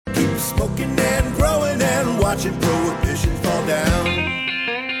smoking and growing and watching prohibition fall down.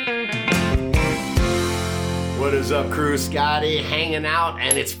 What is up, crew? Scotty hanging out,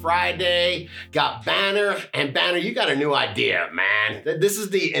 and it's Friday. Got Banner, and Banner, you got a new idea, man. This is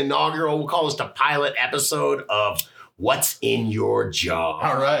the inaugural, we'll call this the pilot episode of What's in Your Jar.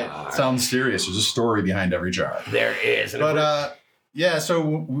 All right. Sounds serious. There's a story behind every jar. There is. But yeah, so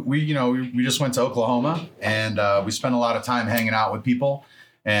we just went to Oklahoma, and we spent a lot of time hanging out with people,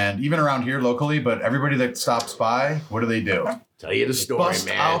 and even around here locally. But everybody that stops by, what do? Tell you the story, Bust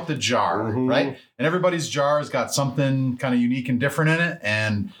man. out the jar, right? And everybody's jar has got something kind of unique and different in it.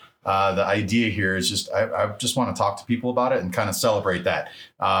 And the idea here is just, I just want to talk to people about it and kind of celebrate that.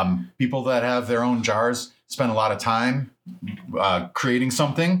 People that have their own jars spend a lot of time creating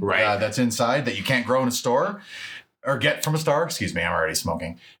something that's inside that you can't grow in a store or get from a store. Excuse me, I'm already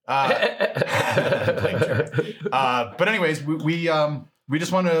smoking. But anyways, we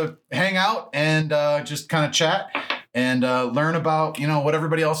just want to hang out and just kind of chat and learn about, what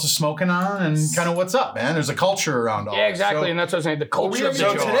everybody else is smoking on and kind of what's up, man. There's a culture around all Yeah, this. exactly. So, And that's what I'm saying. The culture of the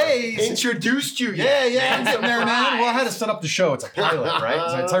so jar. today, Introduced you. yeah, I'm getting there, man. Well, I had to set up the show. It's a pilot,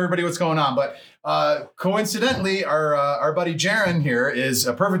 right? So I tell everybody what's going on. But coincidentally, our buddy Jaron here is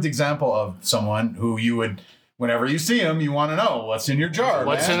a perfect example of someone who you would, whenever you see him, you want to know what's in your jar.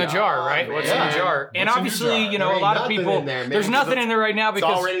 What's man. in the jar, right? What's in the jar? And What's in obviously, your jar? a lot of people, there's nothing in there right now It's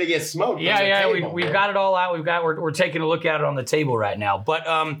because all ready to get smoked. we've got it all out. We're taking a look at it on the table right now. But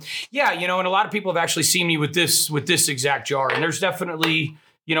and a lot of people have actually seen me with this exact jar, and there's definitely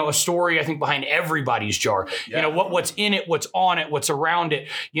a story I think behind everybody's jar. Yeah. What's in it, what's on it, what's around it.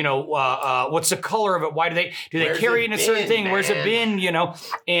 What's the color of it? Why do they Where's carry it it in a certain been, thing? Where's it man? been?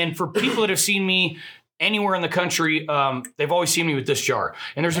 And for people that have seen me anywhere in the country, they've always seen me with this jar.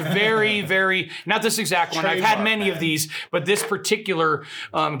 And there's a very, very, not this exact one. I've had Trademark, many of man. these, but this particular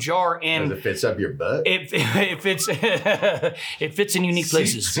jar, and Because it fits up your butt. it fits it fits in unique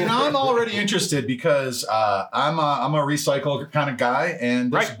places. See, now I'm already interested because I'm a recycled kind of guy,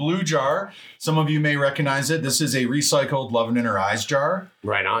 and this Right. blue jar, some of you may recognize it. This is a recycled Love and Inner Eyes jar.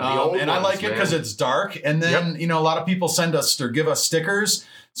 Right on. The old And I ones, like it man. because it's dark. And then, a lot of people send us or give us stickers.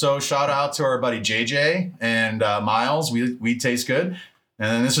 So shout out to our buddy JJ and Miles. We taste good.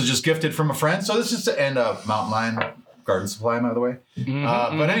 And then this was just gifted from a friend. So this is and Mountain Lion Garden Supply, by the way.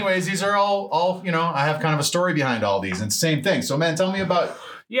 But anyways, these are all I have kind of a story behind all these. And same thing. So man, tell me about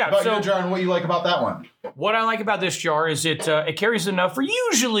your jar and what you like about that one. What I like about this jar is it carries enough for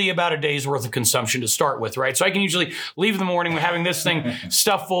usually about a day's worth of consumption to start with, right? So I can usually leave in the morning having this thing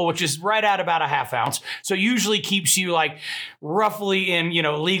stuffed full, which is right at about a half ounce. So usually keeps you like roughly in,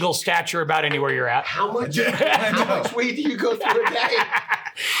 legal stature about anywhere you're at. How much weed do you go through a day?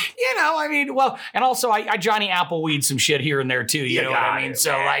 And also I Johnny Appleweed some shit here and there too, you know what I mean?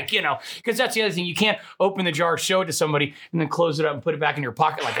 So because that's the other thing. You can't open the jar, show it to somebody, and then close it up and put it back in your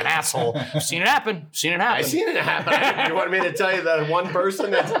pocket like an asshole. I've seen it happen. I've seen it happen. You want me to tell you the one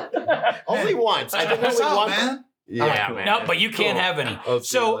person that's only once? I think only one. Man. Yeah, man. No, but you can't have any.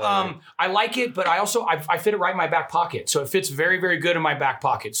 So I like it, but I fit it right in my back pocket. So it fits very, very good in my back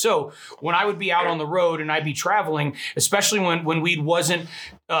pocket. So when I would be out on the road and I'd be traveling, especially when weed wasn't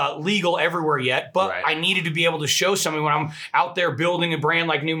legal everywhere yet, but I needed to be able to show somebody when I'm out there building a brand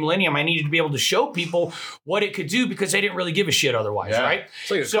like New Millennium, I needed to be able to show people what it could do because they didn't really give a shit otherwise, right?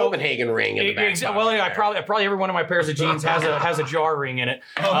 It's like a Copenhagen ring in the back pocket. Well, probably every one of my pairs of jeans has a jar ring in it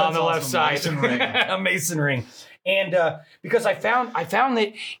on the left side. Mason ring. A Mason ring. And because I found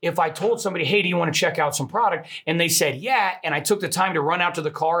that if I told somebody, hey, do you want to check out some product? And they said, yeah. And I took the time to run out to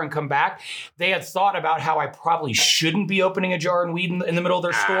the car and come back. They had thought about how I probably shouldn't be opening a jar of weed in the middle of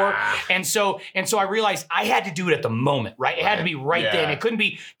their store. And so I realized I had to do it at the moment, right? It had to be right then. It couldn't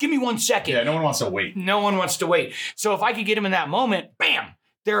be, give me 1 second. Yeah, no one wants to wait. No one wants to wait. So if I could get them in that moment, bam,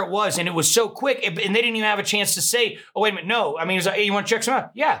 there it was. And it was so quick. And they didn't even have a chance to say, oh, wait a minute. No. I mean, it was like, hey, you want to check some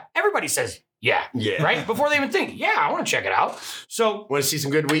out? Yeah. Everybody says, yeah. Right? Before they even think, yeah, I want to check it out. So, want to see some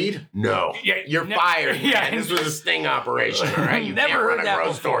good weed? No. Yeah, You're fired. Yeah. Man. This was a sting operation, all right? You Never can't heard run a that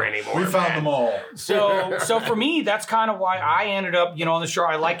grocery before. store anymore. We found them all. So for me, that's kind of why I ended up, on this jar.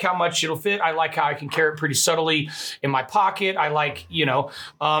 I like how much it'll fit. I like how I can carry it pretty subtly in my pocket. I like,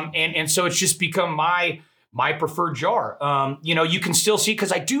 and so it's just become my preferred jar. You can still see,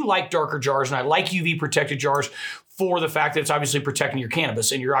 because I do like darker jars and I like UV protected jars for the fact that it's obviously protecting your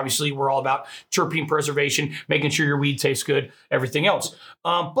cannabis. And we're all about terpene preservation, making sure your weed tastes good, everything else.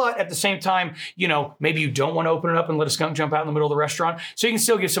 But at the same time, maybe you don't want to open it up and let a skunk jump out in the middle of the restaurant. So you can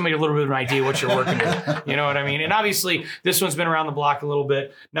still give somebody a little bit of an idea what you're working with. You know what I mean? And obviously this one's been around the block a little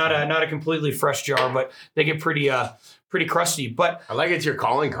bit, not a completely fresh jar, but they get pretty crusty. But I like it's your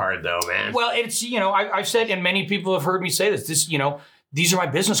calling card though, man. well, it's, I've said, and many people have heard me say this, these are my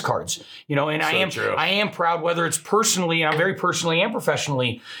business cards, and True. I am proud, whether it's personally, and I'm very personally and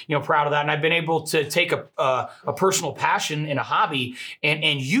professionally, proud of that. And I've been able to take a personal passion and a hobby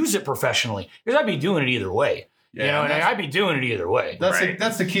and use it professionally, because I'd be doing it either way. Yeah, and I'd be doing it either way.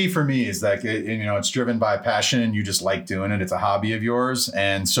 That's the key for me, is like, it's driven by passion, and you just like doing it. It's a hobby of yours.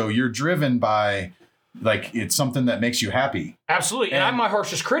 And so you're driven by, like, it's something that makes you happy. Absolutely. And I'm my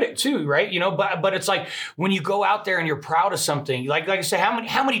harshest critic too, right? But it's like when you go out there and you're proud of something, like I said,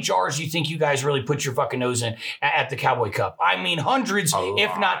 how many jars do you think you guys really put your fucking nose in at the Cowboy Cup? I mean, hundreds,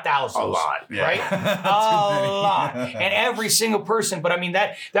 if not thousands. A lot. Right? A lot. And every single person. But I mean,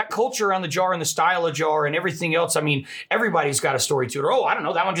 that culture around the jar and the style of jar and everything else, I mean, everybody's got a story to it. Or, I don't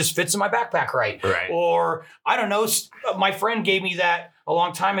know, that one just fits in my backpack right. Or, I don't know, my friend gave me that a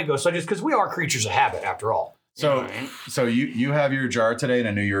long time ago. So just because we are creatures of habit after all. So you have your jar today, and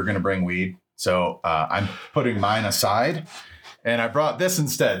I knew you were going to bring weed. So I'm putting mine aside, and I brought this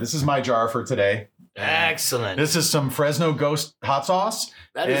instead. This is my jar for today. Excellent. This is some Fresno Ghost hot sauce.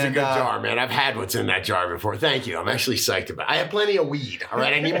 That is a good jar, man. I've had what's in that jar before. Thank you. I'm actually psyched about it. I have plenty of weed. All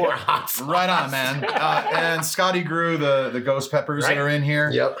right. I need more hot sauce. Right on, man. And Scotty grew the ghost peppers that are in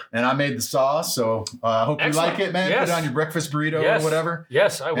here. Yep. And I made the sauce. So I hope you like it, man. Yes. Put it on your breakfast burrito or whatever.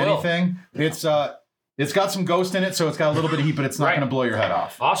 Yes, I will. Anything. It's got some ghost in it, so it's got a little bit of heat, but it's not going to blow your head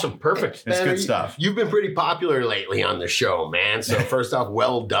off. Awesome. Perfect. It's good stuff. You've been pretty popular lately on the show, man. So first off,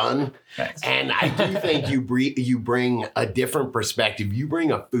 well done. Thanks. And I do think you bring a different perspective. You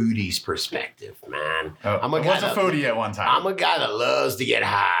bring a foodie's perspective, man. I was a foodie at one time. I'm a guy that loves to get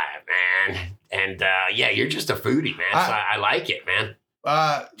high, man. And you're just a foodie, man. So I like it, man.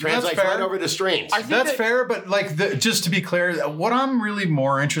 Translates right over the streams. That's fair, but just to be clear, what I'm really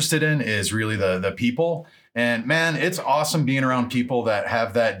more interested in is really the people. And man, it's awesome being around people that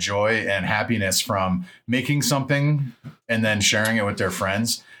have that joy and happiness from making something and then sharing it with their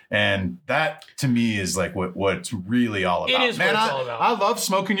friends. And that to me is like what's really all about. It is man, what it's all about. I love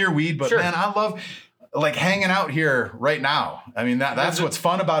smoking your weed, but man, I love like hanging out here right now. I mean, that's what's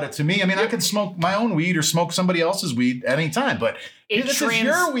fun about it to me. I mean, I could smoke my own weed or smoke somebody else's weed at any time, but this is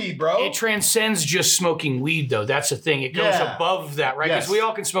your weed, bro. It transcends just smoking weed, though. That's the thing. It goes above that, right? Because we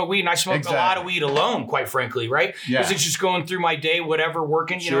all can smoke weed, and I smoke a lot of weed alone, quite frankly, right? Because it's just going through my day, whatever,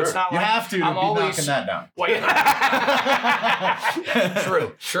 working. You know, it's not you like have to I'm be always knocking that down. Well,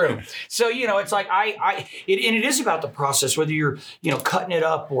 True. So, it's like it is about the process, whether you're, cutting it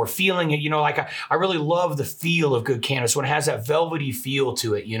up or feeling it, like I really love the feel of good cannabis when it has that velvety feel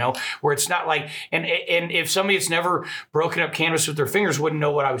to it, where it's not like, and if somebody that's never broken up cannabis with their fingers wouldn't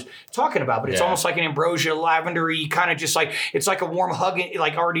know what I was talking about, but it's almost like an ambrosia, lavendery, kind of just like, it's like a warm hug,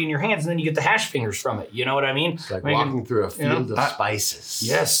 like already in your hands, and then you get the hash fingers from it. You know what I mean? It's like walking through a field of spices.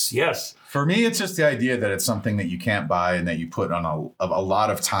 Yes. For me, it's just the idea that it's something that you can't buy and that you put on a lot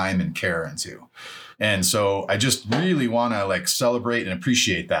of time and care into. And so I just really want to like celebrate and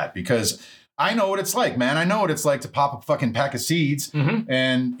appreciate that, because I know what it's like, man. I know what it's like to pop a fucking pack of seeds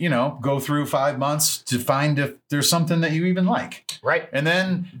and, go through 5 months to find if there's something that you even like. Right. And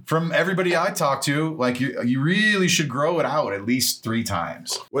then from everybody I talk to, like you really should grow it out at least 3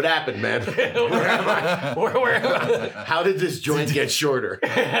 times. What happened, man? Where am I? Where am I? How did this joint get shorter?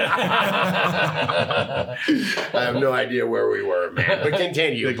 I have no idea where we were, man. But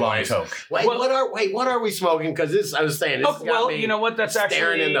continue, Big long boys. Coke. What are we smoking? Because this, I was saying, this has got me you know what? That's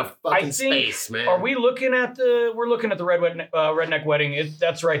staring actually, into fucking space, man. Are we looking at we're looking at the Redneck Wedding.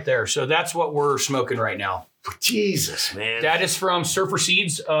 That's right there. So that's what we're smoking right now. Jesus, man. That is from Surfer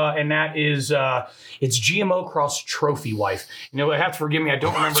Seeds, and that is it's GMO cross Trophy Wife. I have to forgive me. I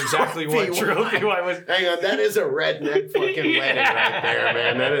don't remember exactly what Trophy Wife was. Hang on, that is a redneck fucking wedding right there,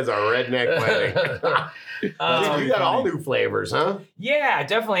 man. That is a redneck wedding. Dude, you got all new flavors, huh? Yeah, I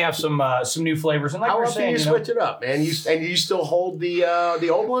definitely have some new flavors. And like how we're often saying, you switch it up, man? You still hold the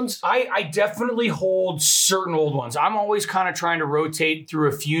old ones? I definitely hold certain old ones. I'm always kind of trying to rotate through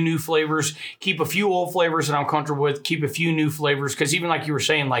a few new flavors, keep a few old flavors that I'm comfortable with. Keep a few new flavors because even like you were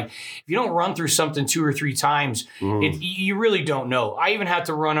saying, like if you don't run through something 2 or 3 times, you really don't know. I even have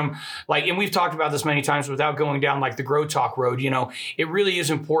to run them like, and we've talked about this many times without going down like the grow talk road. You know, it really is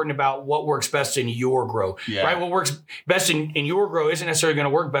important about what works best in your grow, right? What works best in your grow isn't necessarily going to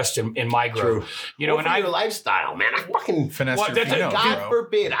work best in my grow. True. You know, and your lifestyle, man. I fucking Finesse your that's a- Pinot, God bro.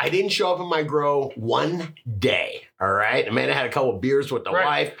 forbid I didn't show up in my grow one day. All right. I mean, I had a couple of beers with the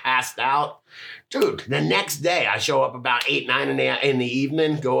wife, passed out. Dude, the next day I show up about 8, 9 in the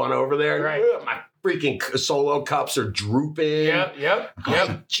evening, go on over there. Right. My freaking solo cups are drooping. Yep.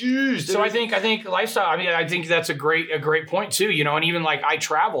 Jeez. So I think lifestyle. I mean, I think that's a great point too. You know, and even like I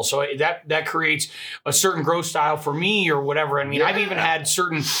travel, so that creates a certain growth style for me or whatever. I mean, I've even had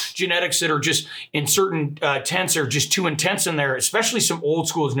certain genetics that are just in certain tents are just too intense in there, especially some old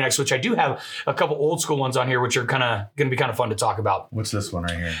school genetics, which I do have a couple old school ones on here, which are kind of going to be kind of fun to talk about. What's this one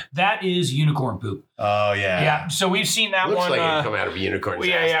right here? That is unicorn poop. Oh yeah. Yeah. So we've seen that Looks one. like it come out of a unicorn's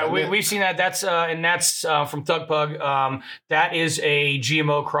ass, doesn't it? We've seen that. That's from Thug Pug. That is a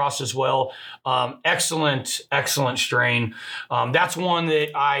GMO cross as well. Excellent strain. That's one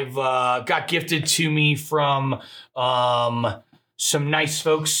that I've got gifted to me from some nice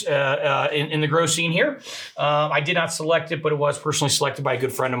folks in the grow scene here. I did not select it, but it was personally selected by a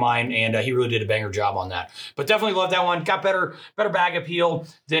good friend of mine, and he really did a banger job on that. But definitely love that one. Got better bag appeal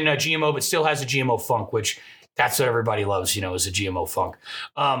than GMO, but still has a GMO funk, which that's what everybody loves, you know, is a GMO funk.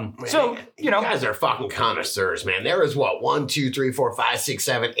 So, you know. guys are fucking connoisseurs, man. There is what, 1, 2, 3, 4, 5, 6,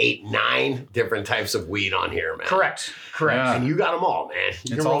 7, 8, 9 different types of weed on here, man. Correct. Yeah. And you got them all, man. You It's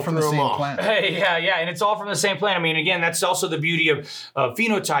can all roll from the through 'em same all. plant. Hey, yeah, and it's all from the same plant. I mean, again, that's also the beauty of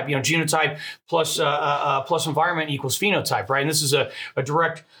phenotype. You know, genotype plus environment equals phenotype, right? And this is a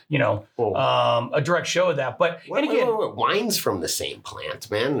direct, you know, a direct show of that. But Wait, and again, wine's from the same plant,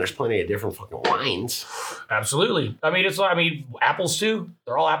 man. There's plenty of different fucking wines. absolutely. I mean, apples too.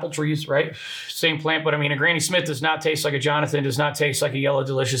 They're all apple trees, right? Same plant, but I mean, a Granny Smith does not taste like a Jonathan. Does not taste like a Yellow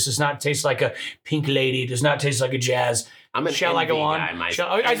Delicious. Does not taste like a Pink Lady. Does not taste like a Jazz. I'm an Shall I go on? guy, Mike.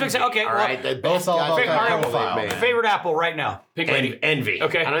 I was going to say, okay. All well, right, the Both best all guys about I've that ever profile, made. man. favorite apple right now. Pink Lady. Envy.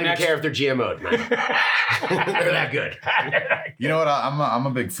 Okay, I don't next. even care if they're GMO'd, man. They're that good. You know what? I'm a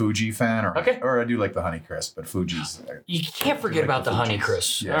big Fuji fan, Okay. or I do like the Honeycrisp, but Fuji's. You can't forget about the Honey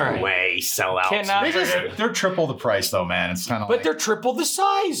Crisp. Yeah. All right. Way sell out. Cannot forget. They're triple the price though, man. It's kind of. But they're triple the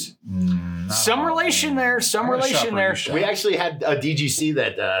size. Some relation there. Some I'm a relation shopper, there. you shop. We actually had a DGC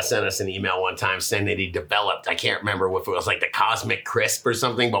that sent us an email one time saying that he developed, I can't remember if it was like the Cosmic Crisp or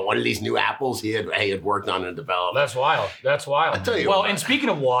something, but one of these new apples he had worked on and developed. That's wild. That's wild. I'll tell you well, what. and speaking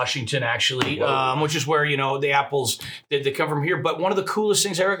of Washington, actually, which is where, you know, the apples that come from here. But one of the coolest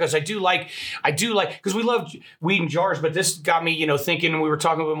things ever, because I do like, because we love weed in jars, but this got me, you know, thinking, we were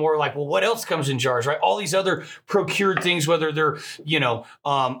talking a bit more like, well, what else comes in jars, right? All these other procured things, whether they're, you know,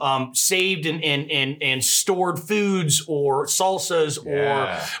 saved and stored foods or salsas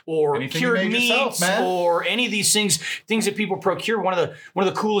Yeah. or Anything you cured made meats yourself, man. or any of these things that people procure. One of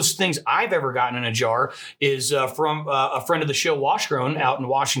the coolest things I've ever gotten in a jar is from a friend of the show, Washgrown, out in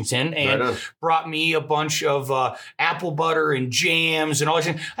Washington, and Right on. brought me a bunch of apple butter and jams and all these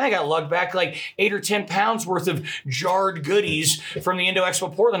things. I think I lugged back like 8 or 10 pounds worth of jarred goodies from the Indo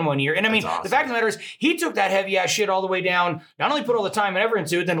Expo Portland one year. And I mean, awesome. the fact of the matter is, he took that heavy ass shit all the way down, not only put all the time and effort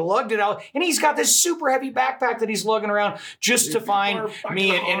into it, then lugged it out, and he's got this super heavy backpack that he's lugging around just to people are find fucking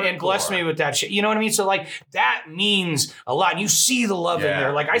me and bless hardcore. me with that shit. You know what I mean? So like, that means a lot. And you see the love in Yeah,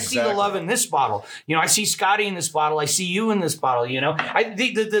 there. Like, I see the exactly. love in this bottle. You know, I see Scotty in this bottle. I see you in this bottle. You know,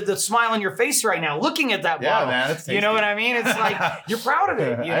 the smile on your face right now, looking at that Yeah, bottle. man, it's you know tasty. what I mean? It's like, you're proud of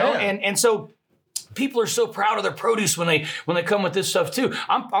it, you know? I am. And so people are so proud of their produce when they come with this stuff too.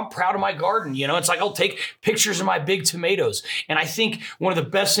 I'm proud of my garden. You know, it's like, I'll take pictures of my big tomatoes. And I think one of the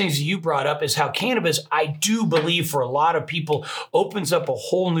best things you brought up is how cannabis, I do believe, for a lot of people, opens up a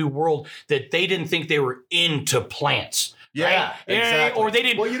whole new world that they didn't think they were into plants. Yeah, right? exactly. Or they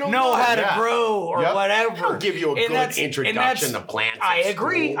didn't Well, you don't know know. how to Yeah. grow or Yep. whatever. I'll give you a And good that's- and introduction to that's- plants. I at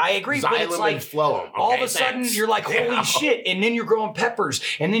agree. school. I agree. But it's Xylem like and phloem. all of Okay, a sudden thanks. you're like, holy Yeah. shit. And then you're growing peppers,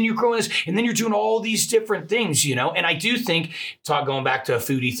 and then you're growing this, and then you're doing all these different things, you know? And I do think, going back to a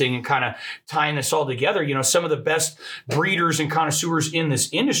foodie thing and kind of tying this all together, you know, some of the best breeders and connoisseurs in this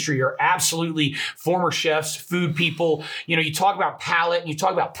industry are absolutely former chefs, food people. You know, you talk about palate and you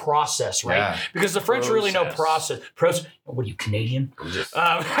talk about process, right? Yeah. Because the French really know Process. process. What are you, Canadian? I'm just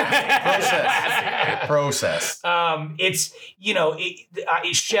Process. It's,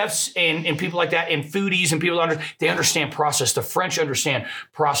 chefs and people like that and foodies and people they understand process. The French understand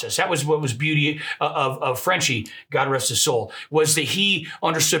process. That was what was beauty of Frenchie, God rest his soul, was that he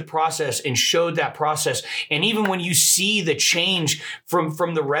understood process and showed that process. And even when you see the change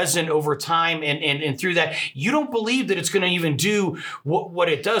from the resin over time and through that, you don't believe that it's going to even do what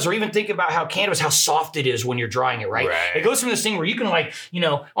it does, or even think about how soft it is when you're drying it, right? It goes from this thing where you can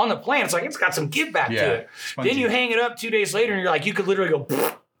on the plant, it's like, it's got some give back to it. Spongy. Then you hang it up 2 days later and you're like, you could literally go,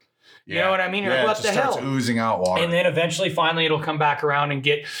 you know what I mean? You're like, what it the just hell? starts oozing out water. And then finally, it'll come back around and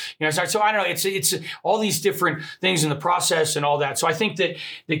get, so I don't know. It's all these different things in the process and all that. So I think that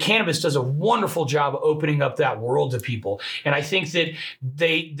the cannabis does a wonderful job of opening up that world to people. And I think that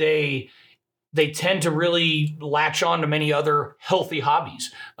they tend to really latch on to many other healthy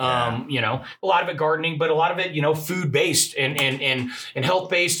hobbies. A lot of it gardening, but a lot of it, food-based and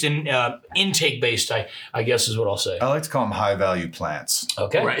health-based and intake-based, I guess is what I'll say. I like to call them high-value plants.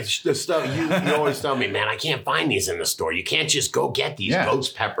 Okay. Right. It's the stuff you always tell me, man, I can't find these in the store. You can't just go get these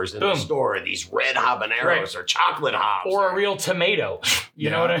ghost peppers in the store, or these red habaneros or chocolate hops. Or a real tomato. You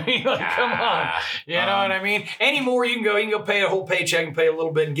know what I mean? Like, come on. You know what I mean? Anymore, you can go pay a whole paycheck and pay a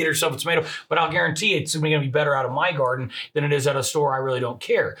little bit and get yourself a tomato. But I'll guarantee it's going to be better out of my garden than it is at a store. I really don't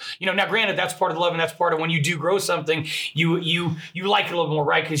care. Now granted, that's part of the love, and that's part of when you do grow something, you like it a little more,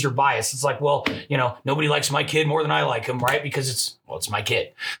 right? Because you're biased. It's like, well, nobody likes my kid more than I like him, right? Because it's my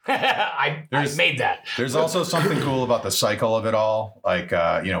kid. I made that. There's also something cool about the cycle of it all. Like,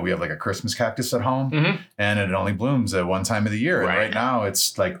 we have like a Christmas cactus at home, and it only blooms at one time of the year. And right now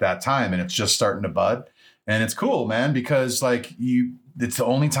it's like that time, and it's just starting to bud. And it's cool, man, because it's the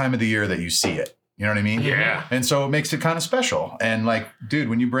only time of the year that you see it. You know what I mean? Yeah. And so it makes it kind of special. And like, dude,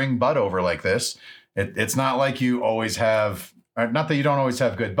 when you bring bud over like this, it's not like you always have, not that you don't always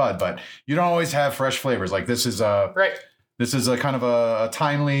have good bud, but you don't always have fresh flavors. Like this is This is a kind of a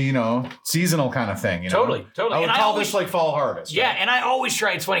timely, seasonal kind of thing. Totally. I would call this like fall harvest. Yeah, right? And I always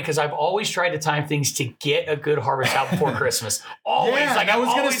try. It's funny because I've always tried to time things to get a good harvest out before Christmas. Always. Yeah, like I was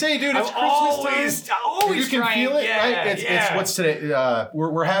going to say, dude, it's Christmas time. Always you can feel it, yeah, right? It's what's today?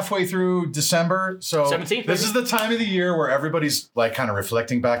 We're halfway through December, so 17th. This is the time of the year where everybody's like kind of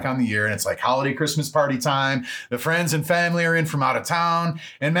reflecting back on the year, and it's like holiday Christmas party time. The friends and family are in from out of town,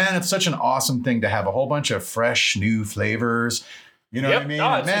 and man, it's such an awesome thing to have a whole bunch of fresh new flavors. You know what I mean?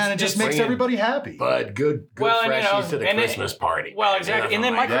 No, it just makes everybody happy. But good freshies to the Christmas party. Well, exactly. And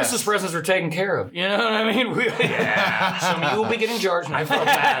then my Christmas presents are taken care of. You know what I mean? So you will be getting charged. I felt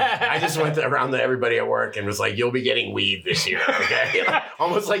bad. I just went around to everybody at work and was like, you'll be getting weed this year. Okay?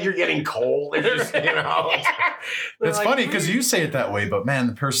 Almost like you're getting coal. It's It's funny because you say it that way, but man,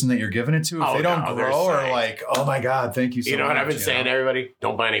 the person that you're giving it to, if they don't grow, are like, oh my God, thank you so much. You know what I've been saying to everybody?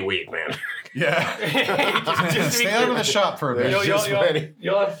 Don't buy any weed, man. Yeah. just stay out of the shop for a bit.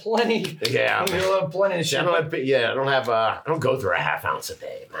 You'll have plenty. Yeah. You'll have plenty of shit. I don't go through a half ounce a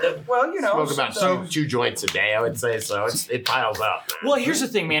day, man. Well, Smoke about two joints a day, I would say. So it piles up, man. Well, here's the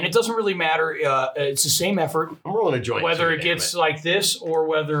thing, man. It doesn't really matter. It's the same effort. I'm rolling a joint. Whether it gets like this or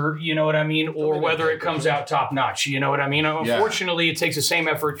whether, you know what I mean, or whether it comes out top notch. You know what I mean? Unfortunately, it takes the same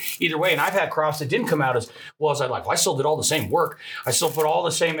effort either way. And I've had crops that didn't come out as well as I'd like. Well, I still did all the same work. I still put all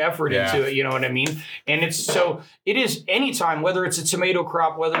the same effort into it. You know what I mean? And it is anytime, whether it's a tomato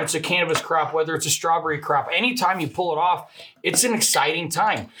crop, whether it's a cannabis crop, whether it's a strawberry crop, anytime you pull it off, it's an exciting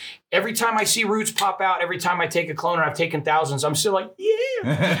time. Every time I see roots pop out, every time I take a clone, and I've taken thousands, I'm still like,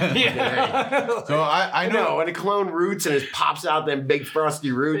 yeah. So I know when a clone roots and it pops out them big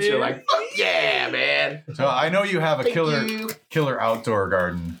frosty roots, you're like, oh, yeah, man. So I know you have a killer outdoor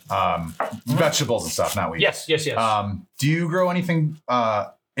garden, vegetables and stuff, not weeds. Yes. Do you grow anything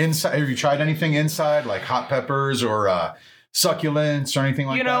inside? Have you tried anything inside, like hot peppers or succulents or anything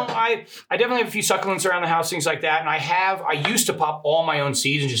like that? I definitely have a few succulents around the house, things like that. And I used to pop all my own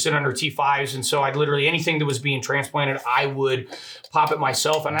seeds and just sit under T5s. And so I'd literally, anything that was being transplanted, I would pop it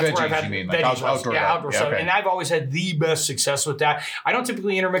myself. And that's veggies, where I've had outdoor outdoor stuff. okay. And I've always had the best success with that. I don't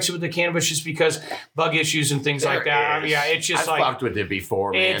typically intermix it with the cannabis just because bug issues and things like that. It's just I've fucked with it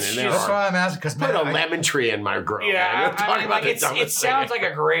before, man. It's And that's why I'm asking. Because put a lemon tree in my grow. Yeah, it sounds like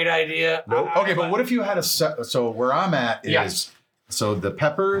a great idea. Nope. Okay, but what if you had so where I'm at is so the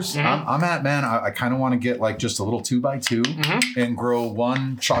peppers I'm at, man, I kind of want to get like just a little 2x2 and grow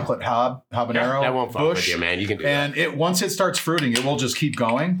one chocolate habanero that won't fuck bush, with you, man. You can do and that. Once it starts fruiting, it will just keep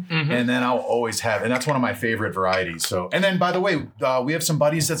going, and then I'll always have, and that's one of my favorite varieties. So, and then by the way, we have some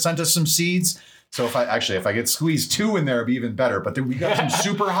buddies that sent us some seeds. So if I get squeezed 2 in there, it'd be even better. But then we got some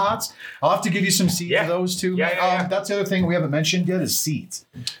super hots. I'll have to give you some seeds of those too. Yeah. That's the other thing we haven't mentioned yet is seeds.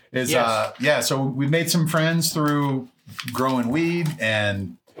 So we've made some friends through growing weed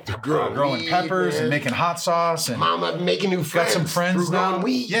and growing peppers and making hot sauce and Mama making new friends. got some friends through now. growing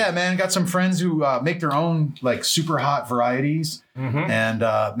weed. Yeah, man, got some friends who make their own like super hot varieties. And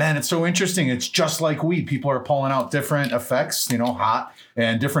man, it's so interesting. It's just like weed. People are pulling out different effects, hot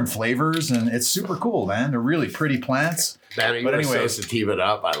and different flavors, and it's super cool, man. They're really pretty plants. Banner, you were so sativa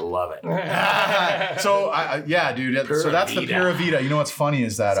up. I love it. So yeah, dude. So that's the Pura Vida. You know what's funny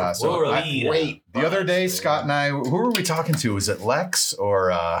is that the other day, Scott and I, who were we talking to? Was it Lex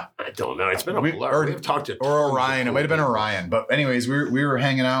or I don't know. It's been a blur. We've talked to Orion. It might have been Orion. But anyways, we were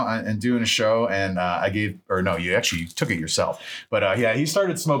hanging out and doing a show, and you took it yourself. But he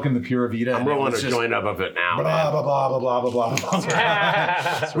started smoking the Pura Vida. I'm rolling a joint up of it now. Blah blah blah blah blah blah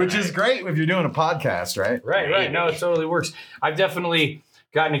blah. Which is great if you're doing a podcast, right? Right. No, it totally works. I've definitely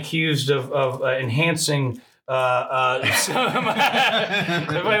gotten accused of enhancing which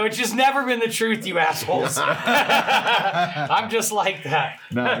has never been the truth, you assholes. I'm just like that.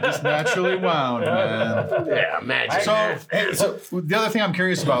 No, just naturally wound, man. Yeah, magic. So the other thing I'm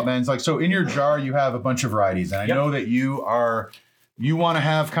curious about, man, is like, so in your jar you have a bunch of varieties, and I know that you want to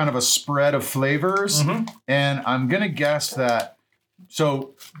have kind of a spread of flavors, and I'm gonna guess that.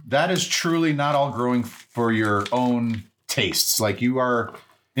 So that is truly not all growing for your own tastes. Like you are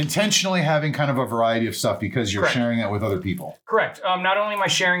intentionally having kind of a variety of stuff because you're sharing it with other people. Correct. Not only am I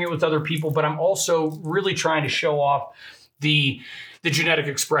sharing it with other people, but I'm also really trying to show off the genetic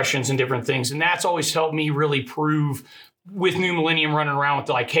expressions and different things. And that's always helped me really prove with New Millennium running around with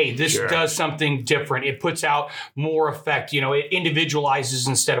like, hey, this does something different. It puts out more effect. It individualizes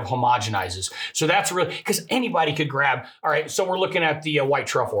instead of homogenizes. So that's really, because anybody could grab. All right, so we're looking at the white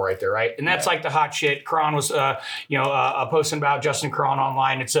truffle right there, right? And that's like the hot shit. Cron was, posting about Justin Cron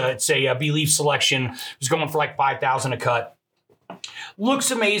online. It's a Belief selection. It was going for like $5,000 a cut.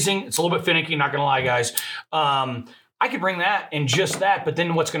 Looks amazing. It's a little bit finicky, not gonna lie, guys. I could bring that and just that, but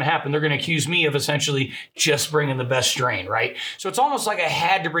then what's going to happen? They're going to accuse me of essentially just bringing the best strain, right? So it's almost like I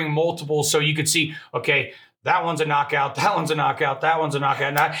had to bring multiple so you could see, okay, that one's a knockout, that one's a knockout, that one's a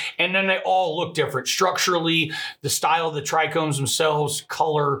knockout, and then they all look different structurally, the style of the trichomes themselves,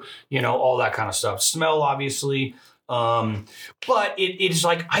 color, all that kind of stuff. Smell, obviously. But it's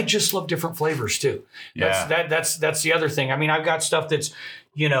like I just love different flavors too. Yeah. That's the other thing. I mean, I've got stuff that's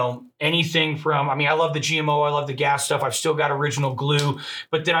anything from, I love the GMO, I love the gas stuff. I've still got original glue,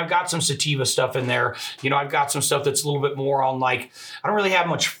 but then I've got some sativa stuff in there. I've got some stuff that's a little bit more on like, I don't really have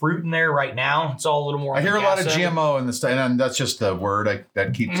much fruit in there right now. It's all a little more. I hear a lot of GMO in this, and that's just the word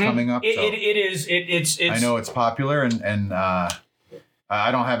that keeps coming up. It is. It's. I know it's popular, and I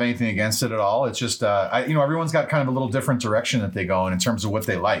don't have anything against it at all. It's just, everyone's got kind of a little different direction that they go in terms of what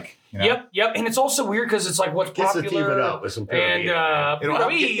they like. Yep. And it's also weird because it's like what's popular. Get sativa up with some and it'll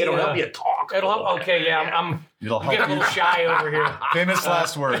help you talk. Okay, yeah. I'm it'll getting a little shy over here. Famous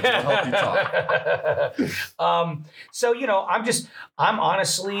last words. It'll help you talk. So I'm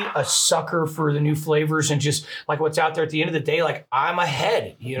honestly a sucker for the new flavors and just like what's out there. At the end of the day, like I'm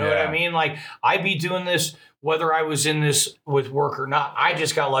ahead. You know what I mean? Like I'd be doing this whether I was in this with work or not. I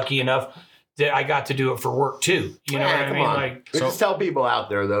just got lucky enough that I got to do it for work too. You know what I mean? Like, just tell people out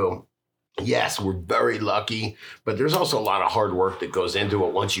there though, yes, we're very lucky, but there's also a lot of hard work that goes into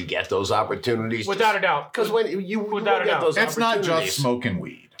it once you get those opportunities. Without a doubt. Because when you get those it's not just smoking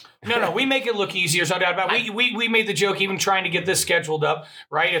weed. No, we make it look easier, no doubt about it. We made the joke even trying to get this scheduled up,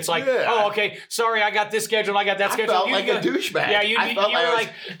 right? It's like, oh, okay, sorry, I got this scheduled, I got that scheduled. I felt like a douchebag. Yeah, you were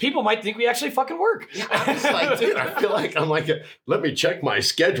like, people might think we actually fucking work. Yeah, I was like, dude, I feel like let me check my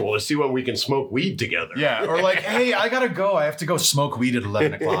schedule to see when we can smoke weed together. Yeah, or like, hey, I gotta go. I have to go smoke weed at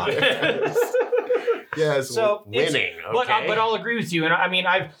 11 o'clock. Yes, so winning. Okay. But I'll agree with you. And I mean,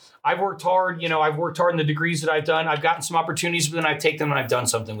 I've worked hard. I've worked hard in the degrees that I've done. I've gotten some opportunities, but then I take them and I've done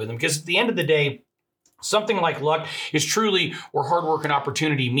something with them. Because at the end of the day, something like luck is truly where hard work and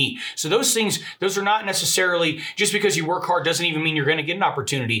opportunity meet. So those are not necessarily just because you work hard doesn't even mean you're going to get an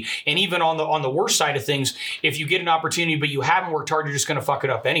opportunity. And even on the worst side of things, if you get an opportunity but you haven't worked hard, you're just going to fuck it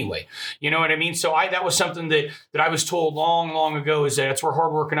up anyway. You know what I mean? So that was something that I was told long ago is that that's where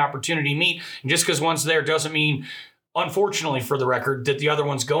hard work and opportunity meet. And just because one's there doesn't mean, unfortunately for the record, that the other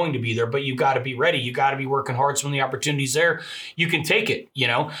one's going to be there, but you got to be ready. You got to be working hard. So when the opportunity's there, you can take it,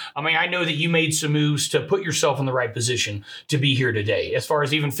 I know that you made some moves to put yourself in the right position to be here today, as far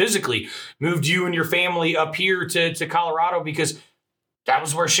as even physically moved you and your family up here to Colorado because that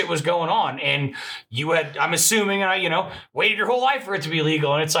was where shit was going on. And you had, I'm assuming, waited your whole life for it to be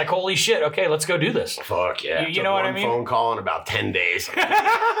legal. And it's like, holy shit, okay, let's go do this. Fuck yeah. You know what I mean? Phone call in about 10 days.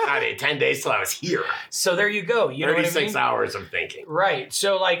 I mean, 10 days till I was here. So there you go. You know what I mean? 36 hours of thinking. Right.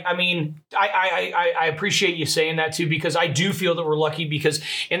 So, like, I mean, I appreciate you saying that too, because I do feel that we're lucky because,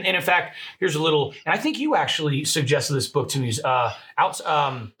 and in fact, here's a little, and I think you actually suggested this book to me. It's not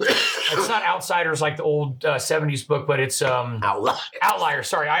Outsiders like the old 70s book, but it's Outliers.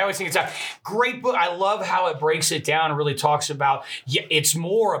 Sorry. I always think it's a great book. I love how it breaks it down and really talks about, it's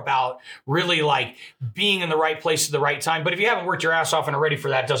more about really like being in the right place at the right time. But if you haven't worked your ass off and are ready for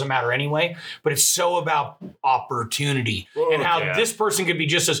that, it doesn't matter anyway. But it's so about opportunity and how this person could be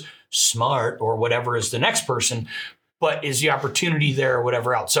just as smart or whatever as the next person, but is the opportunity there or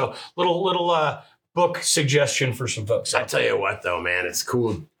whatever else. So little book suggestion for some folks. I tell you what, though, man, it's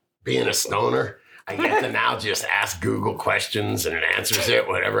cool being a stoner. I get to now just ask Google questions and it answers it,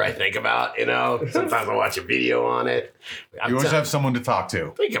 whatever I think about, Sometimes I watch a video on it. You always have someone to talk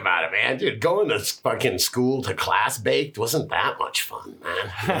to. Think about it, man. Dude, going to fucking school to class baked wasn't that much fun,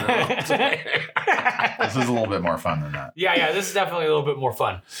 man. This is a little bit more fun than that. Yeah, this is definitely a little bit more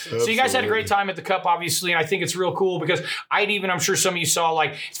fun. So you guys had a great time at the Cup, obviously, and I think it's real cool because I'm sure some of you saw,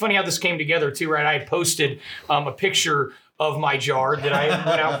 like, it's funny how this came together too, right? I had posted a picture of my jar that I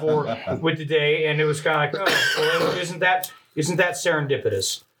went out for with today, and it was kind of like, well, isn't that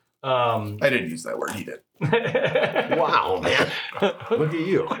serendipitous? I didn't use that word. He did. Wow, man. Look at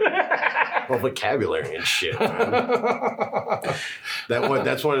you. Well, vocabulary and shit, man.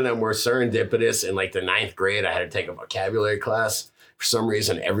 That's one of them where serendipitous in like the 9th grade, I had to take a vocabulary class. For some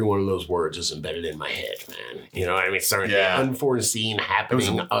reason, every one of those words is embedded in my head, man. You know what I mean? Unforeseen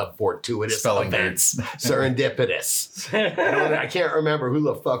happening of fortuitous events. Serendipitous. I can't remember who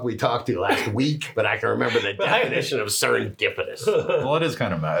the fuck we talked to last week, but I can remember the definition of serendipitous. Well, it is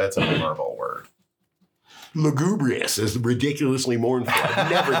it's a memorable word. Lugubrious is ridiculously mournful. I've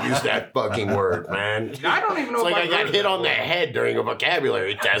never used that fucking word, man. I don't even know it's if like I got hit on the head during a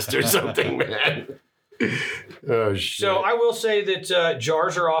vocabulary test or something, man. Oh, shit. So I will say that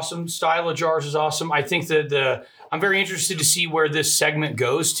jars are awesome. Style of jars is awesome. I think that I'm very interested to see where this segment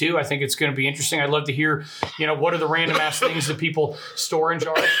goes too. I think it's going to be interesting. I'd love to hear, what are the random ass things that people store in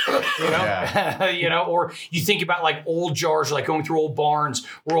jars, or you think about like old jars, like going through old barns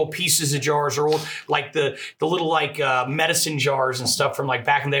or old pieces of jars or old, like the little like medicine jars and stuff from like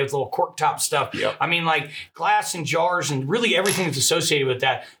back in the day with little cork top stuff. Yep. I mean, like glass and jars and really everything that's associated with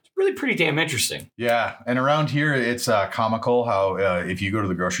that. Really pretty damn interesting. Yeah. And around here, it's comical how if you go to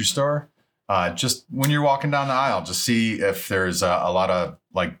the grocery store, just when you're walking down the aisle, just see if there's a lot of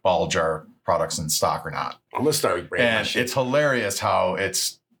like ball jar products in stock or not. I'm going to start branding And it's hilarious how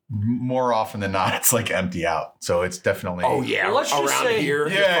it's more often than not, it's like empty out. So it's definitely. Oh, yeah. Well, let's just around say, here.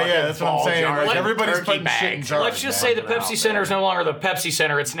 Yeah, that's what I'm saying. Like everybody's putting shit in jars. Let's just say the Pepsi Center is no longer the Pepsi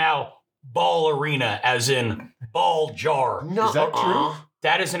Center. It's now Ball Arena, as in ball jar. No, is that true?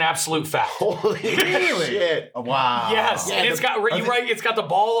 That is an absolute fact. Holy shit. Wow. Yes. Yeah, and it's got it's got the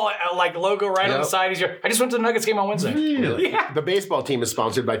ball like logo right on the side. I just went to the Nuggets game on Wednesday. Really? Yeah. The baseball team is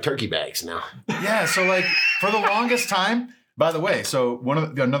sponsored by turkey bags now. Yeah. So like for the longest time, by the way, so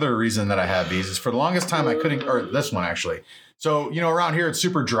another reason that I have these is for the longest time I couldn't, or this one actually. So, around here it's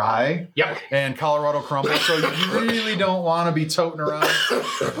super dry. Yep. And Colorado crumble. So you really don't want to be toting around.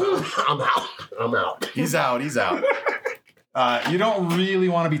 I'm out. He's out. You don't really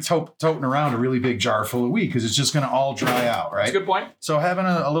want to be toting around a really big jar full of weed because it's just going to all dry out, right? That's a good point. So having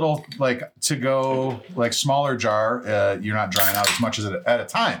a little like to go like smaller jar, you're not drying out as much as at a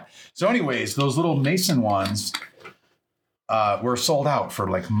time. So anyways, those little Mason ones were sold out for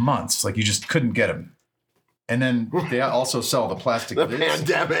like months. Like you just couldn't get them. And then they also sell the plastic The lids.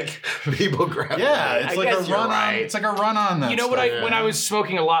 pandemic, people grab Yeah, them. it's I like a guess you're run right. on. It's like a run on that. You know what? When I was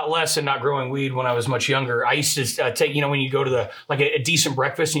smoking a lot less and not growing weed when I was much younger, I used to take. When you go to a decent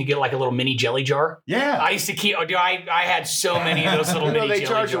breakfast and you get like a little mini jelly jar. Yeah. I used to keep. I had so many of those little mini they jelly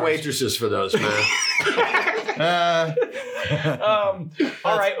charge the jars. waitresses for those, man.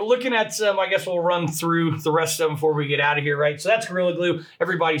 All right, looking at I guess we'll run through the rest of them before we get out of here, right? So that's Gorilla Glue.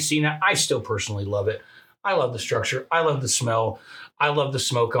 Everybody's seen that. I still personally love it. I love the structure. I love the smell. I love the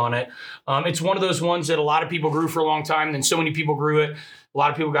smoke on it. It's one of those ones that a lot of people grew for a long time. Then so many people grew it. A lot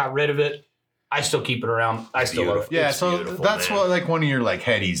of people got rid of it. I still keep it around. I still love it. Yeah, It's so beautiful, that's man. what like one of your like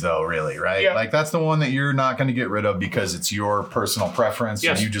headies though, really, right? Yeah. Like that's the one that you're not going to get rid of because it's your personal preference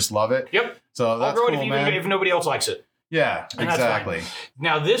Yes. and you just love it. Yep. So I'll that's grow cool, it man. if nobody else likes it. Yeah, And that's exactly.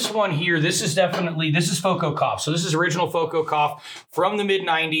 Now this one here, this is Foco Cough. So this is original Foco Cough from the mid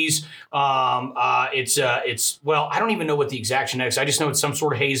 90s. It's well, I don't even know what the exact genetics. I just know it's some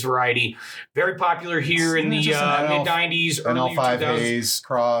sort of haze variety. Very popular here in the mid 90s, early NL5 2000s. haze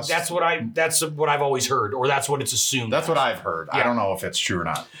cross. That's what I've always heard, or that's what it's assumed. That's what I've heard. Yeah. I don't know if it's true or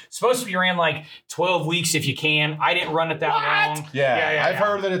not. Supposed to be ran like 12 weeks if you can. I didn't run it that long. Yeah, I've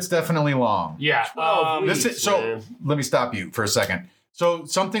heard that it's definitely long. Yeah. 12 This weeks, is so. man. Let me stop you for a second. So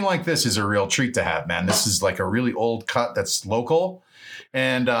something like this is a real treat to have, man. This is like a really old cut that's local,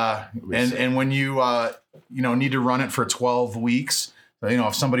 and when you need to run it for 12 weeks,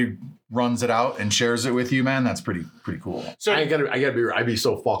 if somebody runs it out and shares it with you, man, that's pretty cool. So I'd be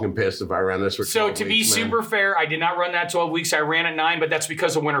so fucking pissed if I ran this for 12 So to be weeks, man. super fair, I did not run that 12 weeks. I ran at 9, but that's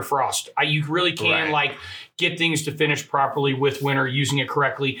because of winter frost. You really can Right. get things to finish properly with winter using it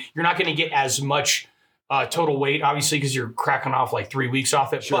correctly. You're not going to get as much total weight, obviously, because you're cracking off like 3 weeks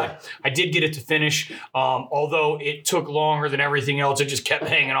off it. Sure. But I did get it to finish. Although it took longer than everything else, it just kept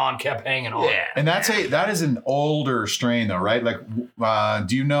hanging on. Yeah. And that is an older strain though, right? Like,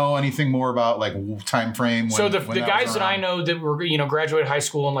 do you know anything more about like time frame? So the guys that I know. know that were graduated high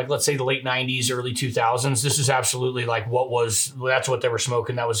school in let's say the late 90s, early 2000s, this is absolutely that's what they were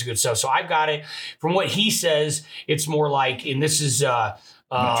smoking. That was the good stuff. So I've got it from what he says. It's more like, and this is try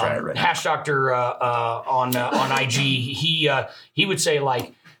it right now. Hash Doctor on IG. He would say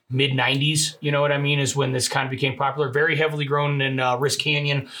like mid 90s. You know what I mean? Is when this kind of became popular. Very heavily grown in Risk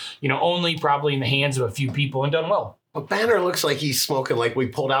Canyon. Only probably in the hands of a few people and done well. But Banner looks like he's smoking like we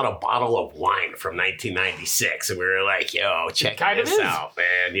pulled out a bottle of wine from 1996 and we were like, yo, check this out,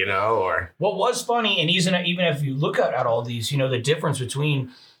 man, or... What was funny, and even if you look at all these, the difference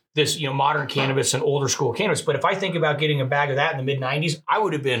between this, modern cannabis and older school cannabis. But if I think about getting a bag of that in the mid 90s, I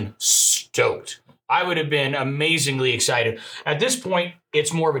would have been stoked. I would have been amazingly excited. At this point,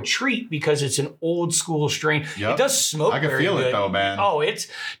 it's more of a treat because it's an old school strain. Yep. It does smoke. I can very feel good. it though, man. Oh, it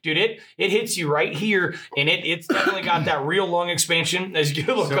hits you right here, and it's definitely got that real lung expansion as you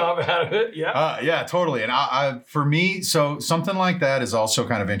look up out of it. Yeah. Yeah, totally. And I for me, so something like that is also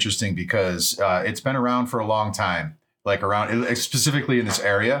kind of interesting because it's been around for a long time. Like around specifically in this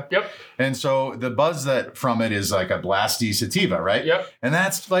area. Yep. And so the buzz that from it is like a blasty sativa, right? Yep. And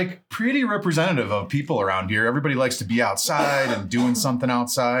that's like pretty representative of people around here. Everybody likes to be outside and doing something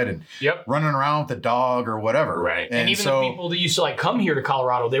outside and running around with a dog or whatever. Right. And even the people that used to come here to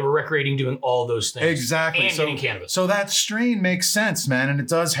Colorado, they were recreating doing all those things. Exactly. And getting cannabis. So that strain makes sense, man. And it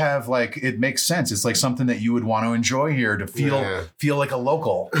does have it makes sense. It's like something that you would want to enjoy here to feel like a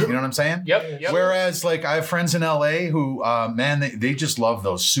local. You know what I'm saying? Yep. Whereas I have friends in LA who, they just love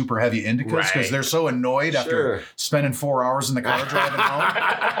those super heavy indicas because they're so annoyed after spending 4 hours in the car driving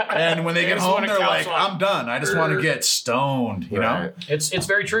home. And when they get home, they're like, I'm done. I just want to get stoned, you know? It's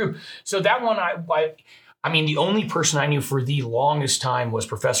very true. So that one, I mean, the only person I knew for the longest time was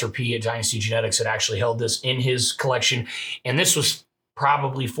Professor P at Dynasty Genetics that actually held this in his collection. And this was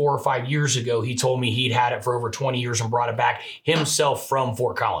probably 4 or 5 years ago. He told me he'd had it for over 20 years and brought it back himself from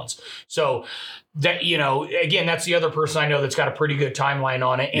Fort Collins. So that, again, that's the other person I know that's got a pretty good timeline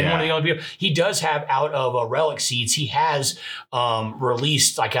on it. And one of the only people, he does have out of Relic Seeds, he has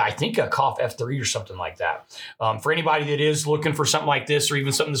released I think a Cough F3 or something like that. For anybody that is looking for something like this or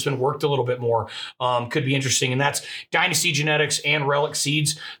even something that's been worked a little bit more, could be interesting. And that's Dynasty Genetics and Relic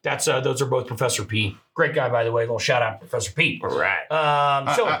Seeds. That's those are both Professor P. Great guy, by the way. A little shout out to Professor P. All right.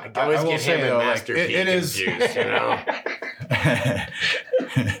 So I always will get say, him though, and Master P it is. confused,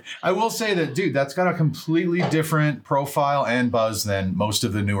 I will say that, dude, that's got a completely different profile and buzz than most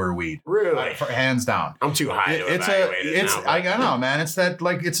of the newer weed. Really? Hands down. I'm too high to evaluate it now. I know, man. It's that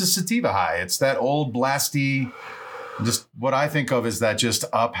it's a sativa high. It's that old blasty. Just what I think of is that just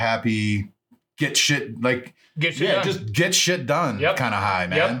up happy, get shit done. Just get shit done kind of high,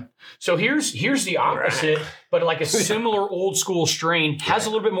 man. Yep. So here's the opposite, but like a similar old school strain, has a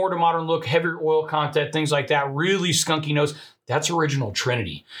little bit more to modern look, heavier oil content, things like that, really skunky nose. That's Original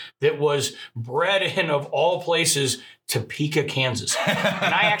Trinity that was bred in, of all places, Topeka, Kansas. And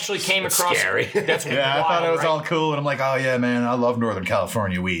I actually came across... Scary. That's wild, I thought it was right? all cool. And I'm like, oh, yeah, man, I love Northern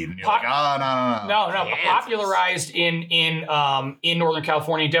California weed. And you're like, oh, no. No, popularized in Northern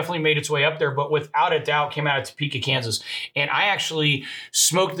California, definitely made its way up there, but without a doubt came out of Topeka, Kansas. And I actually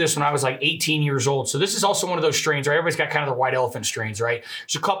smoked this when I was like 18 years old. So this is also one of those strains, right? Everybody's got kind of their white elephant strains, right?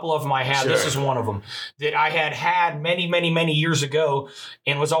 There's a couple of them I have. Sure. This is one of them that I had many, many, many years ago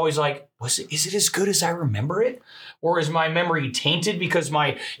and was always like, is it as good as I remember it? Or is my memory tainted because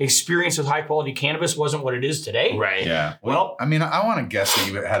my experience with high quality cannabis wasn't what it is today? Right. Yeah. Well, I mean, I want to guess that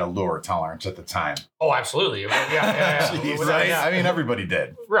you had a lower tolerance at the time. Oh, absolutely. Yeah. Jeez, Without right? a doubt. I mean, everybody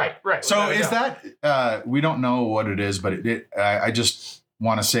did. Right. So Without a is doubt. that, we don't know what it is, but I just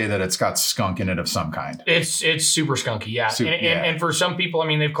want to say that it's got skunk in it of some kind. It's super skunky, yeah. And for some people, I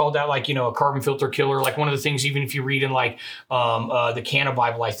mean, they've called that like, a carbon filter killer. Like one of the things, even if you read in like the Canna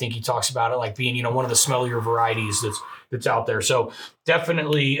Bible, I think he talks about it like being, one of the smellier varieties that's out there. So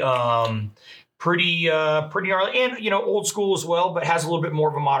definitely pretty gnarly and, old school as well, but has a little bit more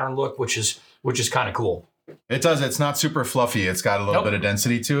of a modern look, which is kind of cool. It does. It's not super fluffy. It's got a little bit of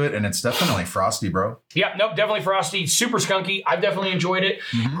density to it, and it's definitely frosty, bro. Yeah, nope, definitely frosty, super skunky. I've definitely enjoyed it.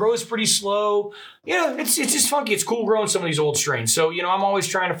 Grows pretty slow. It's just funky. It's cool growing some of these old strains. So, I'm always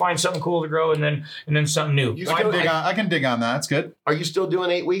trying to find something cool to grow and then something new. I can dig on that. It's good. Are you still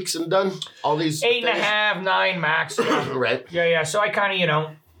doing 8 weeks and done? All these 8.5, 9 max. Right. Yeah. So I kind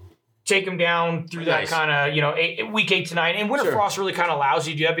of, take them down through that kind of, week 8 to 9. And Winter Frost really kind of allows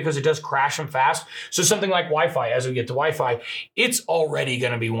you to do that because it does crash them fast. So something like Wi-Fi, as we get to Wi-Fi, it's already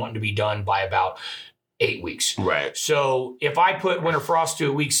going to be wanting to be done by about 8 weeks. Right. So if I put Winter Frost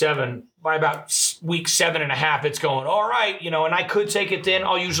to week 7, by about week 7.5, it's going, all right, and I could take it then.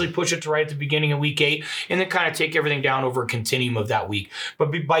 I'll usually push it to right at the beginning of week 8 and then kind of take everything down over a continuum of that week.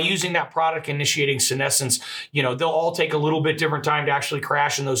 But by using that product initiating senescence, they'll all take a little bit different time to actually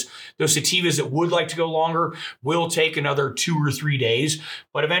crash. And those sativas that would like to go longer will take another 2 or 3 days.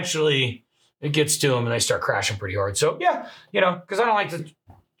 But eventually it gets to them and they start crashing pretty hard. So yeah, because I don't like to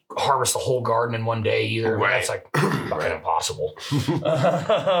harvest the whole garden in one day either. Right. That's like fucking impossible. So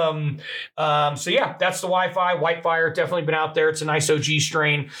yeah, that's the Wi-Fi. Whitefire, definitely been out there. It's a nice OG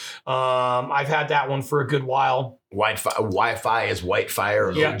strain. I've had that one for a good while. Wi-Fi is Whitefire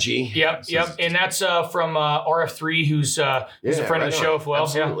OG. Yep. And that's from RF3, who's a friend of the show as well.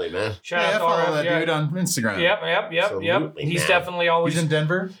 Absolutely, man. Shout I out follow to RF. that dude on Instagram. Yep. Absolutely, He's man. definitely always. He's in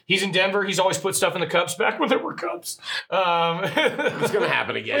Denver. He's in Denver. He's always put stuff in the cups back when there were cups. It's gonna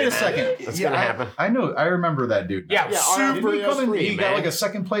happen again. Wait a man. second. It's gonna happen. I know. I remember that dude. Yeah, Didn't he come in- he got man. like a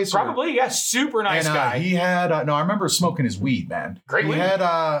second place. probably, yeah, super nice And guy. he had I remember smoking his weed, man. Great he weed. had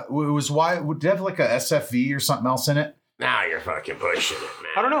it was why did it have like a SFV or something else in it? Now you're fucking pushing it,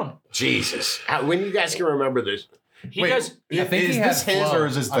 man. I don't know. Jesus. When you guys can remember this. He does. Is this his or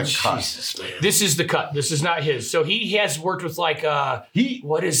is this the cut? Jesus, man. This is the cut. This is not his. So he has worked with like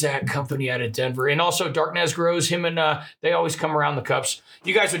what is that company out of Denver? And also Darkness Grows. Him and they always come around the cups.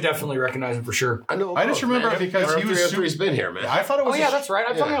 You guys would definitely recognize him for sure. I know. I just remember because he was He's been here, man. I thought it was. Oh yeah, that's right.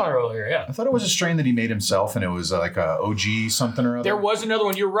 I told you earlier. Yeah. I thought it was a strain that he made himself, and it was like a OG something or other. There was another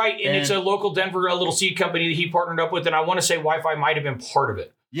one. You're right, and it's a local Denver little seed company that he partnered up with, and I want to say Wi-Fi might have been part of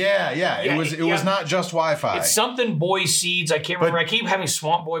it. Yeah. It was not just Wi-Fi. It's something Boy Seeds. I can't remember. I keep having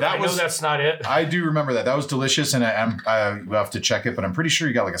Swamp Boy, but I know that's not it. I do remember that. That was delicious, and I will have to check it, but I'm pretty sure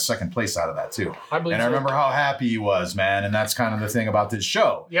you got like a second place out of that too. I believe and I remember how happy he was, man. And that's kind of the thing about this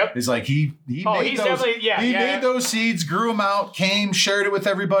show. Yep. Is like he he's made those, definitely- yeah, he yeah. made those seeds, grew them out, came, shared it with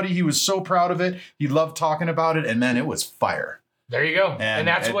everybody. He was so proud of it. He loved talking about it, and man, it was fire. There you go. And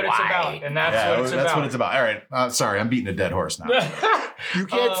that's what it's about. And that's what it's about. That's what it's about. All right. Sorry, I'm beating a dead horse now. You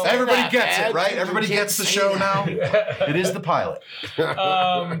can't say Everybody that, gets man. it, right? You Everybody can't gets the say show that. now. It is the pilot.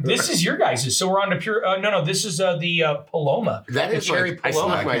 This is your guys'. So we're on to pure. No. This is the Paloma. That the is cherry I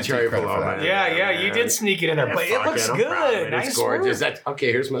Paloma. snuck my can't cherry take credit for Paloma. that. Yeah. You did sneak it in there, but it Fuck looks I'm proud of good. it. Nice It's gorgeous. work. That's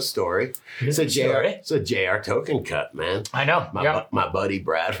okay. Here's my story. Here's It's the story. a JR token cut, man. I know. My buddy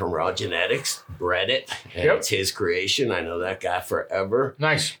Brad from Raw Genetics bred it, and Yep. it's his creation. I know that guy forever.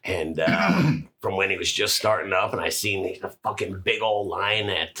 Nice. And from when he was just starting up, and I seen a fucking big old line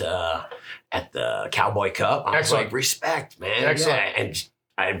at the Cowboy Cup. I was Excellent. like, respect, man. Excellent. Yeah. And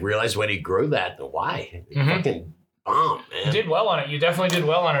I realized when he grew that, why. He Mhm. fucking bombed, man. You did well on it. You definitely did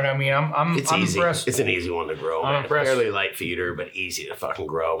well on it. I mean, I'm It's I'm easy. impressed. It's an easy one to grow. I'm Man. impressed. Fairly light feeder, but easy to fucking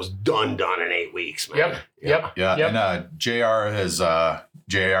grow. It was done in 8 weeks, man. Yep. Yeah, Yep. and JR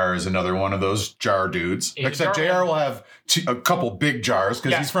is another one of those jar dudes. He's a Except jar JR man. will have a couple big jars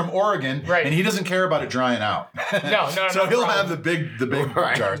because Yeah. he's from Oregon, Right. and he doesn't care about it drying out. No, so he'll problem. have the big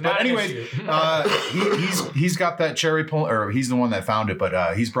Right. jars. Not But an anyways, issue. he's got that cherry pull, or he's the one that found it,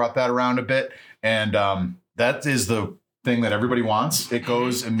 but he's brought that around a bit, and that is the thing that everybody wants. It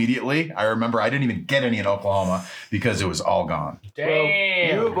goes immediately. I remember I didn't even get any in Oklahoma because it was all gone.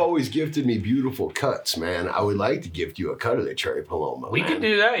 Damn. You have always gifted me beautiful cuts, man. I would like to gift you a cut of the Cherry Paloma. We man. can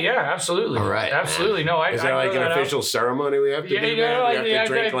do that. Yeah, absolutely. All right, absolutely. man. No, Is there I like know an that official ceremony we have to Yeah, do? you Man? know, We have yeah, to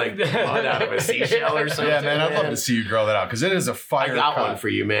drink like blood out of a seashell or something. Yeah, man, I'd love to see you grow that out because it is a fire I got cut. one for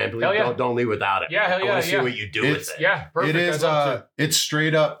you, man. Please Hell yeah. don't leave without it. Yeah, hell I yeah, want to see yeah. what you do It's- with it. Yeah, perfect. It is. I'd love to. It's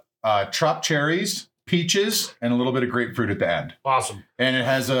straight up chopped cherries, peaches, and a little bit of grapefruit at the end. Awesome. And it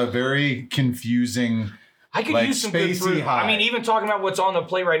has a very confusing. I could Like use some good spacey fruit. high. I mean, even talking about what's on the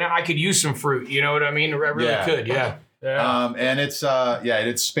plate right now, I could use some fruit. You know what I mean? I really Yeah. could. Yeah. Yeah. And it's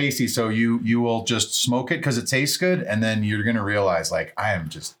it's spacey, so you will just smoke it because it tastes good, and then you're gonna realize like I am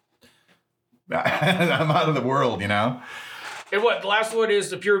just I'm out of the world, you know. And what the last one is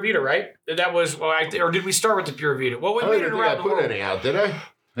the Pura Vida, right? That was, or did we start with the Pura Vida? Well, we I made don't it think I around the put world. any out, did I?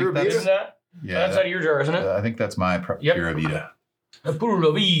 Pure that's- Isn't that? Yeah, That's out of your jar, isn't it? I think that's my Yep. Pura Vida. The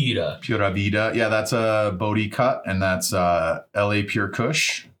Pura Vida. Pura Vida. Yeah, that's a Bodhi cut, and that's LA Pure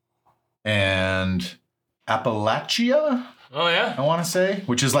Kush and Appalachia, Oh yeah. I want to say,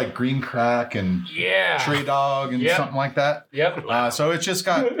 which is like Green Crack and Yeah. Trey Dog and Yep. something like that. Yep. So it's just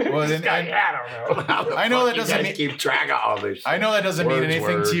got. Well, then, I don't know. How the I know fuck that doesn't you mean- guys keep track of all this. I know that doesn't mean Words,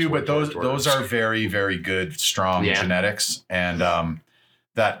 anything words, to you, but words, those words. are very, very good, strong Yeah. genetics, and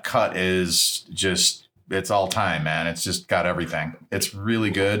that cut is just it's all time, man. It's just got everything. It's really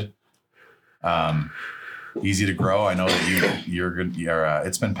good. Easy to grow. I know that you're good.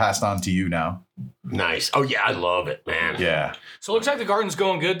 It's been passed on to you now. Nice. Oh yeah, I love it, man. Yeah. So it looks like the garden's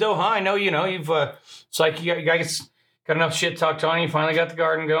going good, though, huh? I know, you've. It's like you guys got enough shit talked on. You finally got the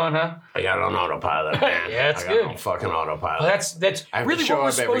garden going, huh? I got it on autopilot, man. Yeah, it's I got good. it on fucking autopilot. Well, that's I have really to show what we're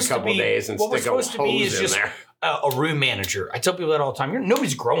up every supposed to couple be. days and What we're stick a supposed to be hose is in just there. a room manager. I tell people that all the time.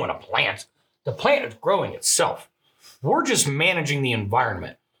 Nobody's growing a plant. The plant is growing itself. We're just managing the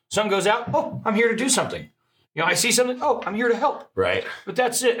environment. Sun goes out. Oh, I'm here to do something. I see something. Oh, I'm here to help. Right. But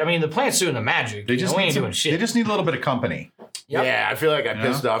that's it. I mean, the plant's doing the magic. They just we need ain't some- doing shit. They just need a little bit of company. Yep. Yeah, I feel like I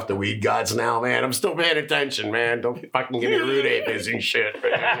pissed off the weed gods now, man. I'm still paying attention, man. Don't fucking give me root aphids and shit.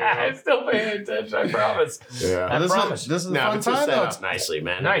 I'm still paying attention. I promise. Yeah. I This promise. is a No, fun it's just time. set though. up nicely,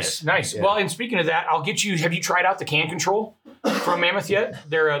 man. Nice. Yeah. Well, and speaking of that, I'll get you. Have you tried out the Can Control from Mammoth yet?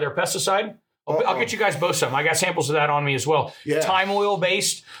 Their pesticide. I'll get you guys both some. I got samples of that on me as well. Yeah. Thyme oil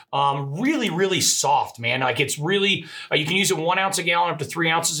based, really, really soft, man. Like it's really, you can use it 1 ounce a gallon up to 3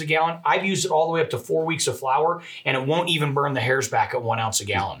 ounces a gallon. I've used it all the way up to 4 weeks of flower, and it won't even burn the hairs back at 1 ounce a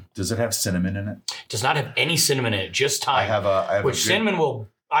gallon. Does it have cinnamon in it? It does not have any cinnamon in it, just I thyme. have a which good- cinnamon will.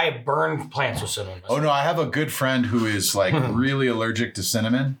 I have burned plants with cinnamon. Oh no, I have a good friend who is like really allergic to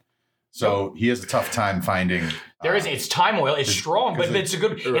cinnamon, so he has a tough time finding. There is, it's thyme oil. It's strong, but it's a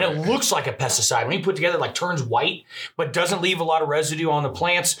good, and it looks like a pesticide. When you put it together, it like turns white, but doesn't leave a lot of residue on the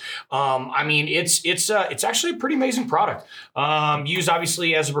plants. I mean, it's actually a pretty amazing product. Used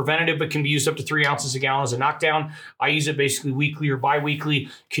obviously as a preventative, but can be used up to 3 ounces a gallon as a knockdown. I use it basically weekly or bi-weekly.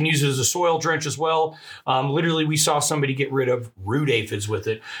 Can use it as a soil drench as well. Literally, we saw somebody get rid of root aphids with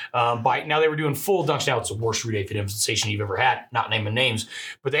it. Now they were doing full dunks. Now it's the worst root aphid infestation you've ever had. Not naming names,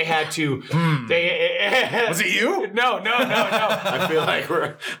 but they had to. Was it you? No. I feel like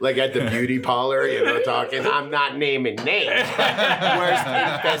we're like at the beauty parlor, talking. I'm not naming names. Worst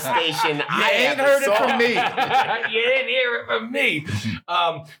infestation I ain't ever heard it saw. from me. You didn't hear it from me.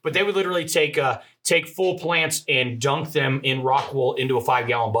 But they would literally take full plants and dunk them in rock wool into a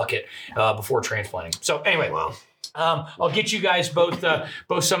 5-gallon bucket before transplanting. So anyway, Wow. I'll get you guys both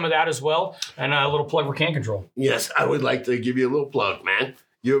some of that as well, and a little plug for Can Control. Yes, I would like to give you a little plug, man.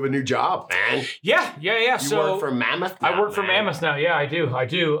 You have a new job, man. Yeah. You work for Mammoth now, I work for man. Mammoth now. Yeah, I do.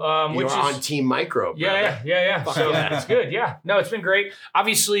 You're on Team Micro. Yeah. So it's good. Yeah. No, it's been great.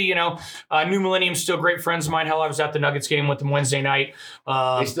 Obviously, New Millennium's still great friends of mine. Hell, I was at the Nuggets game with them Wednesday night.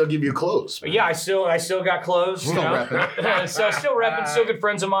 They still give you clothes. Man. Yeah, I still got clothes. Still repping. So still repping, still good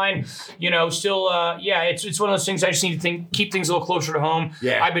friends of mine. Still it's one of those things I just need to keep things a little closer to home.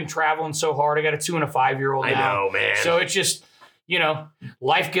 Yeah. I've been traveling so hard. I got a 2 and a 5-year-old I now. know, man. So it's just,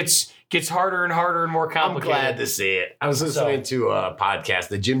 life gets harder and harder and more I'm complicated. glad to see it. I was listening to a podcast,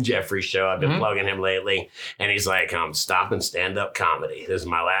 the Jim Jeffries Show. I've been plugging him lately. And he's like, I'm stopping stand-up comedy. This is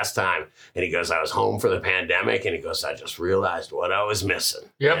my last time. And he goes, I was home for the pandemic. And he goes, I just realized what I was missing.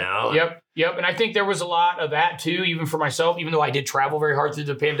 Yep. You know? Yep. Yep, and I think there was a lot of that too, even for myself, even though I did travel very hard through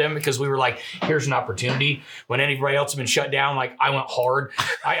the pandemic because we were like, here's an opportunity. When anybody else had been shut down, like I went hard.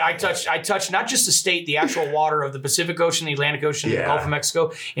 I touched not just the state, the actual water of the Pacific Ocean, the Atlantic Ocean, the Gulf of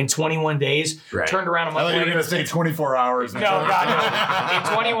Mexico in 21 days. Right. Turned around a month I thought you were later. going to say 24 hours. No, God, no.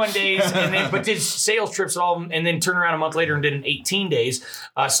 In 21 days, and then but did sales trips and all, and then turned around a month later and did in 18 days.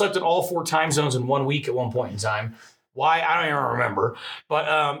 Slept in all 4 time zones in 1 week at one point in time. Why? I don't even remember.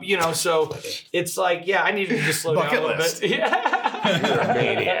 But, so it's like, yeah, I needed to just slow down a little bit. Yeah. You're a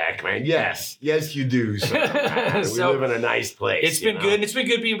maniac, man. Yes, you do. Sir, man. We So, live in a nice place. It's been good. And it's been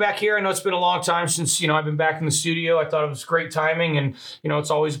good being back here. I know it's been a long time since, I've been back in the studio. I thought it was great timing. And,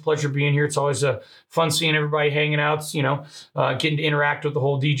 it's always a pleasure being here. It's always fun seeing everybody hanging out, getting to interact with the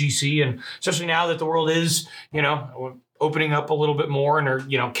whole DGC. And especially now that the world is, opening up a little bit more,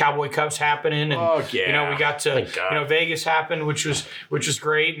 and Cowboy Cup's happening, and we got to Vegas happened, which was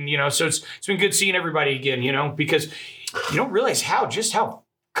great, and so it's been good seeing everybody again, because you don't realize how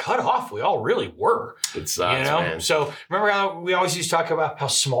cut off we all really were. It sucks, man. So remember how we always used to talk about how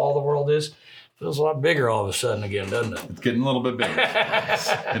small the world is? Feels a lot bigger all of a sudden again, doesn't it? It's getting a little bit bigger.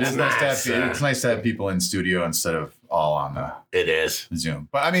 It is nice to have it's nice to have people in studio instead of all on the It is. Zoom.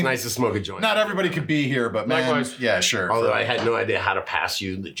 But I mean, It's nice to smoke a joint. not everybody could be here, but man, Likewise. yeah, sure. Although I had no idea how to pass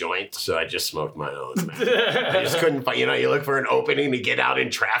you the joint, so I just smoked my own, man. I just couldn't find, you look for an opening to get out in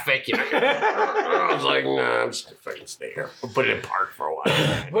traffic. I was like, nah, I'm just gonna fucking stay here. We'll put it in park for a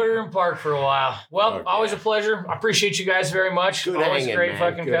while. Put her in park for a while. Well, Okay. always a pleasure. I appreciate you guys very much. Good always hanging, great man.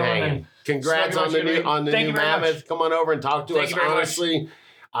 fucking Good coming. hanging. And Congrats on the new Thank you very Mammoth. much. Come on over and talk to Thank us. you very much. Honestly,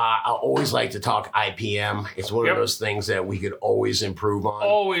 I always like to talk IPM. It's one Yep. of those things that we could always improve on.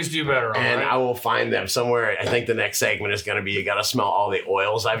 Always do better on, And right? I will find them somewhere. I think the next segment is going to be you got to smell all the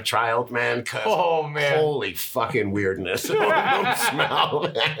oils I've trialed, man. 'Cause Oh, man. holy fucking weirdness. Some of them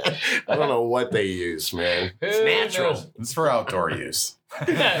smell. I don't know what they use, man. It's Who natural. knows? It's for outdoor use.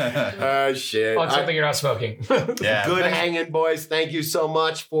 Shit. On something you're not smoking. Yeah. Good hanging, boys. Thank you so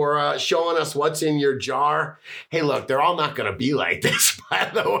much for showing us what's in your jar. Hey, look, they're all not going to be like this, by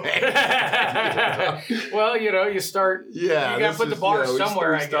the way. Well, you start. Yeah, You gotta this put the is, bar we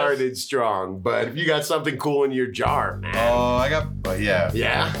somewhere, I guess. started strong, but if you got something cool in your jar, man. Oh, I got. Yeah.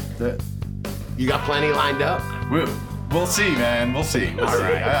 Yeah, The- you got plenty lined up. We'll see, man. We'll see. We'll All see.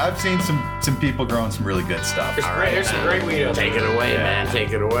 right. I've seen some people growing some really good stuff. There's, great, there's some great weed out there. Take it away, Yeah. man.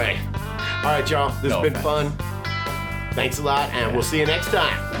 Take it away. All right, y'all. This has No been offense. fun. Thanks a lot, and we'll see you next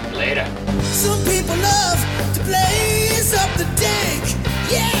time. Later. Some people love to blaze up the dank.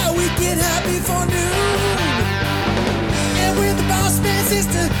 Yeah, we get high before noon. And when the boss man says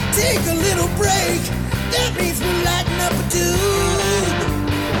to take a little break, that means